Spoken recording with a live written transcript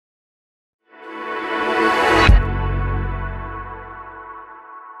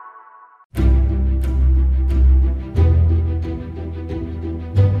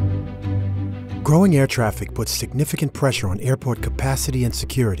Growing air traffic puts significant pressure on airport capacity and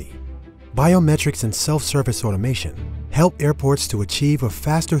security. Biometrics and self-service automation help airports to achieve a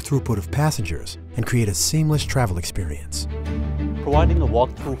faster throughput of passengers and create a seamless travel experience. Providing a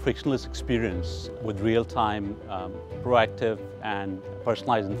walk-through frictionless experience with real-time, proactive and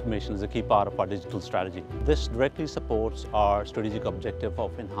personalized information is a key part of our digital strategy. This directly supports our strategic objective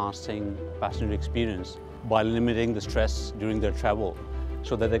of enhancing passenger experience by limiting the stress during their travel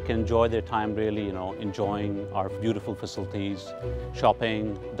so that they can enjoy their time really, enjoying our beautiful facilities,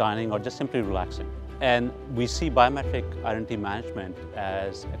 shopping, dining, or just simply relaxing. And we see biometric identity management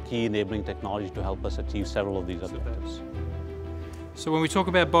as a key enabling technology to help us achieve several of these objectives. So when we talk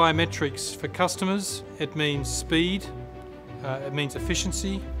about biometrics for customers, it means speed, it means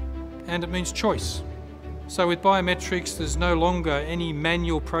efficiency, and it means choice. So with biometrics, there's no longer any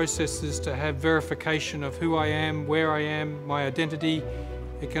manual processes to have verification of who I am, where I am, my identity.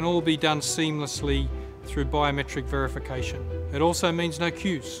 It can all be done seamlessly through biometric verification. It also means no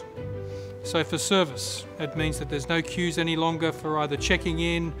queues. So for service, it means that there's no queues any longer for either checking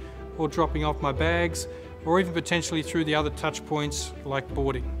in or dropping off my bags, or even potentially through the other touch points like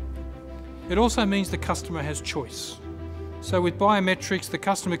boarding. It also means the customer has choice. So with biometrics, the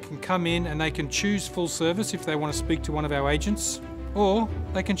customer can come in and they can choose full service if they want to speak to one of our agents, or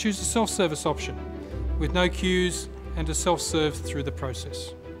they can choose a self-service option with no queues and to self-serve through the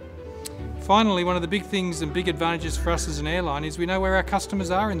process. Finally, one of the big things and big advantages for us as an airline is we know where our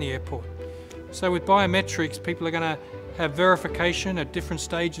customers are in the airport. So with biometrics, people are going to have verification at different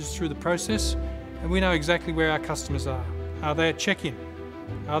stages through the process, and we know exactly where our customers are. Are they at check-in?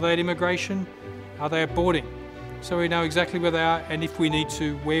 Are they at immigration? Are they at boarding? So we know exactly where they are, and if we need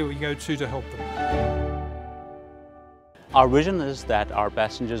to, where we go to help them. Our vision is that our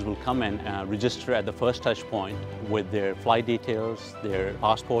passengers will come in and register at the first touch point with their flight details, their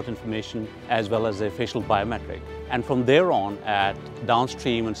passport information, as well as their facial biometric. And from there on, at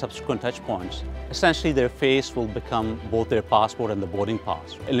downstream and subsequent touch points, essentially their face will become both their passport and the boarding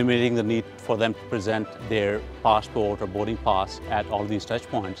pass, eliminating the need for them to present their passport or boarding pass at all these touch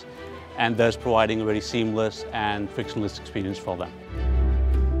points, and thus providing a very seamless and frictionless experience for them.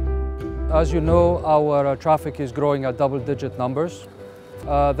 As you know, our traffic is growing at double-digit numbers.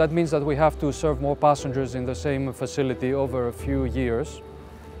 That means that we have to serve more passengers in the same facility over a few years.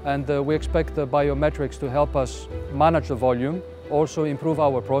 And we expect the biometrics to help us manage the volume, also improve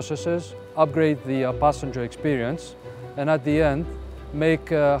our processes, upgrade the passenger experience, and at the end, make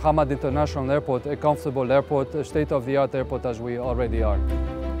Hamad International Airport a comfortable airport, a state-of-the-art airport as we already are.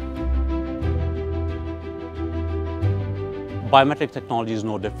 Biometric technology is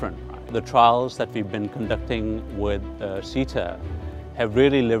no different. The trials that we've been conducting with SITA have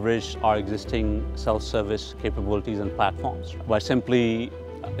really leveraged our existing self-service capabilities and platforms by simply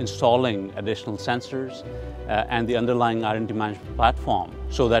installing additional sensors and the underlying identity management platform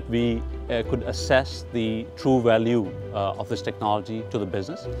so that we could assess the true value of this technology to the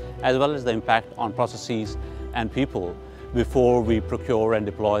business, as well as the impact on processes and people before we procure and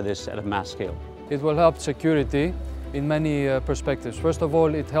deploy this at a mass scale. It will help security in many perspectives. First of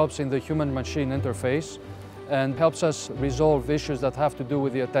all, it helps in the human-machine interface and helps us resolve issues that have to do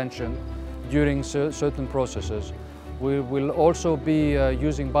with the attention during certain processes. We will also be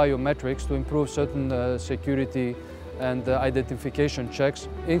using biometrics to improve certain security and identification checks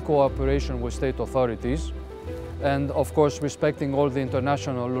in cooperation with state authorities, and of course respecting all the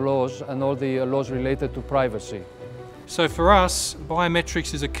international laws and all the laws related to privacy. So for us,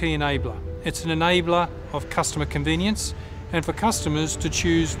 biometrics is a key enabler. It's an enabler of customer convenience and for customers to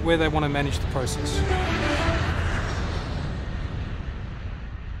choose where they want to manage the process.